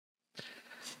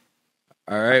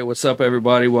All right, what's up,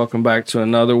 everybody? Welcome back to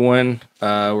another one.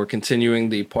 We're continuing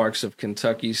the Parks of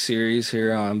Kentucky series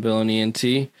here on Bill and ENT.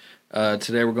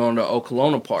 Today we're going to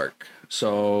Okolona Park.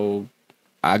 So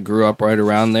I grew up right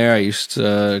around there. I used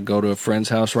to go to a friend's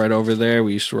house right over there.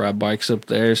 We used to ride bikes up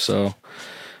there, so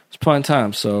it's fun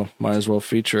time. So might as well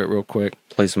feature it real quick.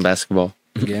 Play some basketball.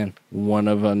 Again, one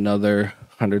of another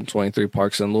 123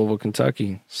 parks in Louisville,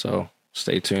 Kentucky. So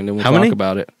stay tuned and we'll talk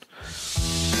about it.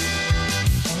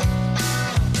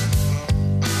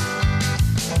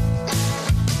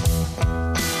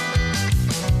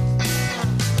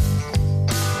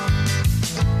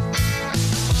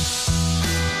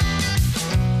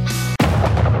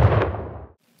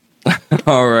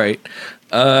 All right.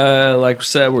 Like I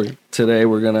said, today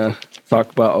we're gonna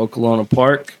talk about Okolona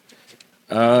Park.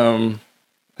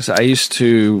 So I used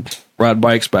to ride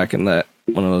bikes back in that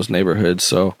one of those neighborhoods,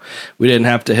 so we didn't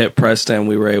have to hit Preston.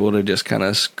 We were able to just kind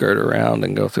of skirt around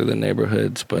and go through the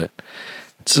neighborhoods. But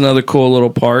it's another cool little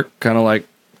park, kind of like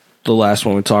the last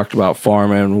one we talked about,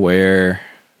 farming, where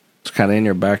it's kind of in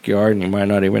your backyard and you might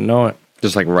not even know it.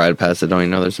 Just like ride past it, don't you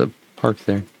know there's a park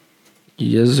there?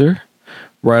 Yes, sir.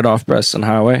 Right off Preston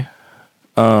Highway,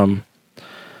 right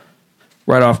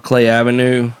off Clay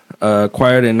Avenue,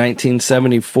 acquired in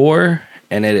 1974,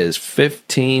 and it is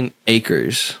 15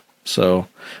 acres. So,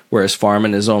 whereas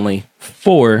farming is only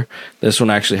 4, this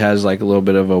one actually has like a little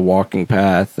bit of a walking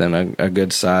path and a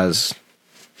good size.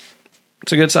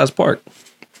 It's a good size park.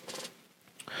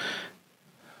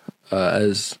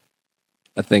 As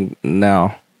I think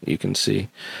now you can see.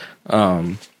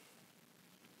 So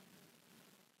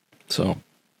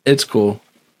it's cool.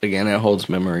 Again, it holds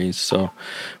memories. So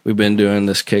we've been doing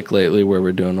this kick lately where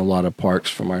we're doing a lot of parks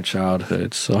from our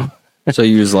childhood. So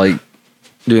you was like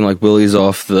doing like wheelies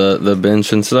off the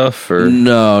bench and stuff? Or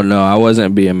No, I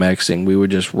wasn't BMXing. We would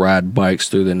just ride bikes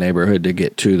through the neighborhood to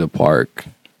get to the park.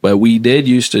 But we did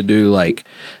used to do like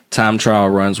time trial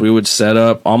runs. We would set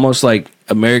up almost like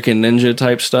American Ninja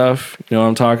type stuff. You know what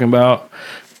I'm talking about?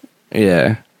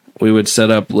 Yeah. We would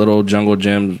set up little jungle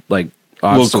gyms, like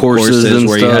obstacle courses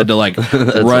where you had to like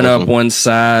run up one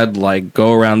side, like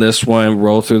go around this one,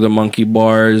 roll through the monkey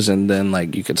bars, and then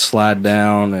like you could slide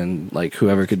down and like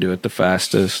whoever could do it the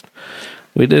fastest.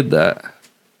 We did that.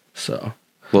 So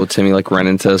little Timmy like ran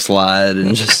into a slide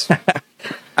and just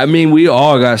I mean, we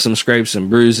all got some scrapes and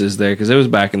bruises there because it was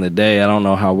back in the day. I don't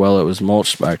know how well it was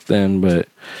mulched back then, but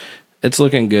it's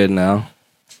looking good now.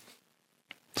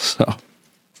 So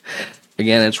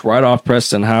again, it's right off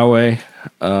Preston Highway.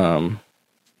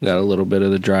 Got a little bit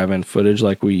of the drive-in footage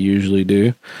like we usually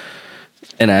do.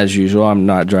 And as usual, I'm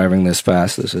not driving this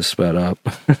fast. This is sped up.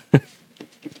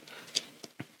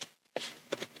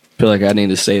 Feel like I need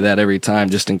to say that every time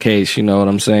just in case, you know what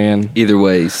I'm saying? Either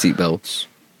way, seatbelts.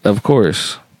 Of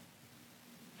course.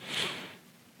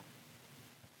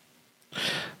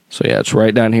 So yeah, it's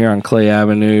right down here on Clay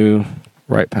Avenue,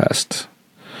 right past,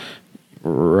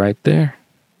 right there,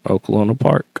 Okolona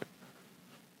Park.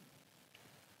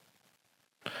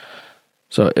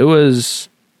 So it was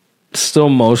still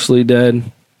mostly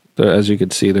dead. As you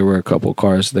could see, there were a couple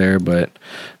cars there, but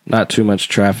not too much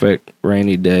traffic,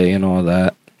 rainy day and all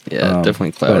that. Yeah,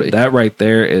 definitely cloudy. But that right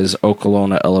there is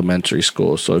Okolona Elementary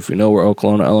School. So if you know where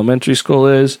Okolona Elementary School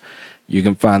is, you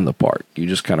can find the park. You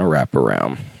just kind of wrap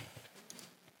around.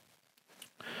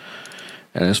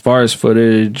 And as far as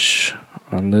footage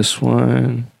on this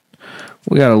one,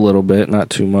 we got a little bit, not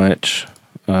too much.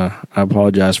 I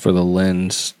apologize for the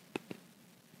lens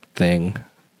thing.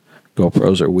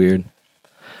 GoPros are weird.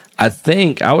 I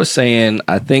thought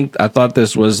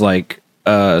this was like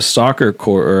a soccer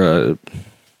court or a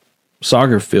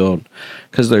soccer field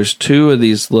because there's 2 of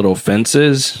these little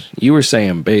fences. You were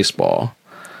saying baseball.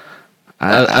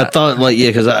 I thought like, yeah,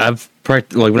 because I've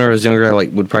practiced like whenever I was younger, I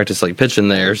like would practice like pitching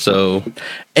there. So,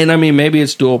 and I mean, maybe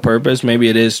it's dual purpose. Maybe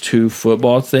it is 2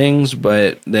 football things,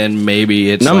 but then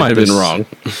maybe it's that might have been wrong.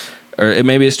 Or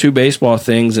maybe it's 2 baseball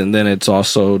things, and then it's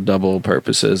also double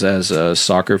purposes as a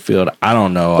soccer field. I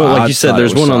don't know. Well, like you said,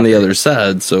 there's one on the other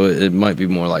side, so it might be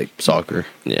more like soccer.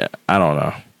 Yeah, I don't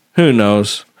know. Who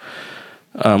knows?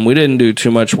 We didn't do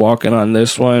too much walking on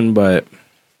this one, but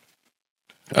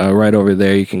right over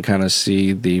there you can kind of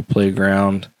see the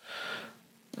playground,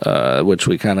 which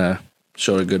we kind of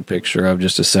showed a good picture of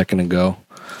just a second ago.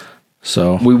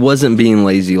 So we wasn't being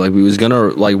lazy. Like we was gonna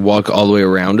like walk all the way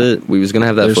around it. We was gonna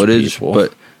have that footage, people.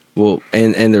 But well,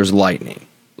 and there's lightning,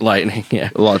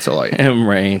 yeah, lots of lightning and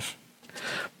rain.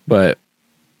 But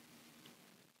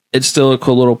it's still a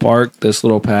cool little park. This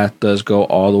little path does go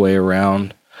all the way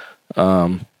around.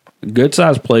 Good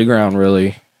sized playground,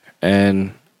 really.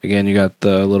 And again, you got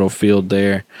the little field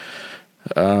there.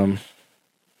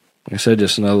 Like I said,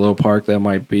 just another little park that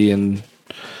might be in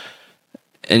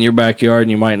your backyard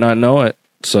and you might not know it.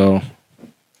 So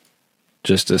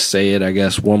just to say it, I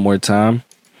guess, one more time,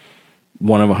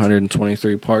 one of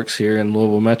 123 parks here in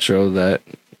Louisville Metro that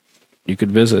you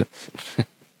could visit.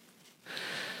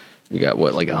 You got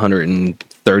what, like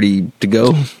 130 to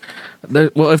go?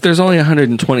 Well, if there's only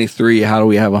 123, how do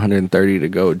we have 130 to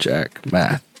go, Jack?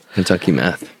 Math. Kentucky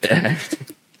math.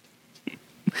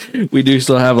 We do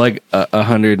still have like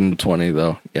 120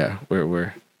 though. Yeah,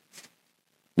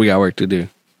 we got work to do,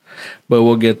 but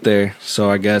we'll get there. So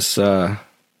I guess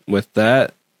with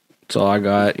that, that's all I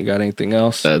got. You got anything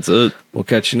else? That's it. We'll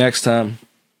catch you next time.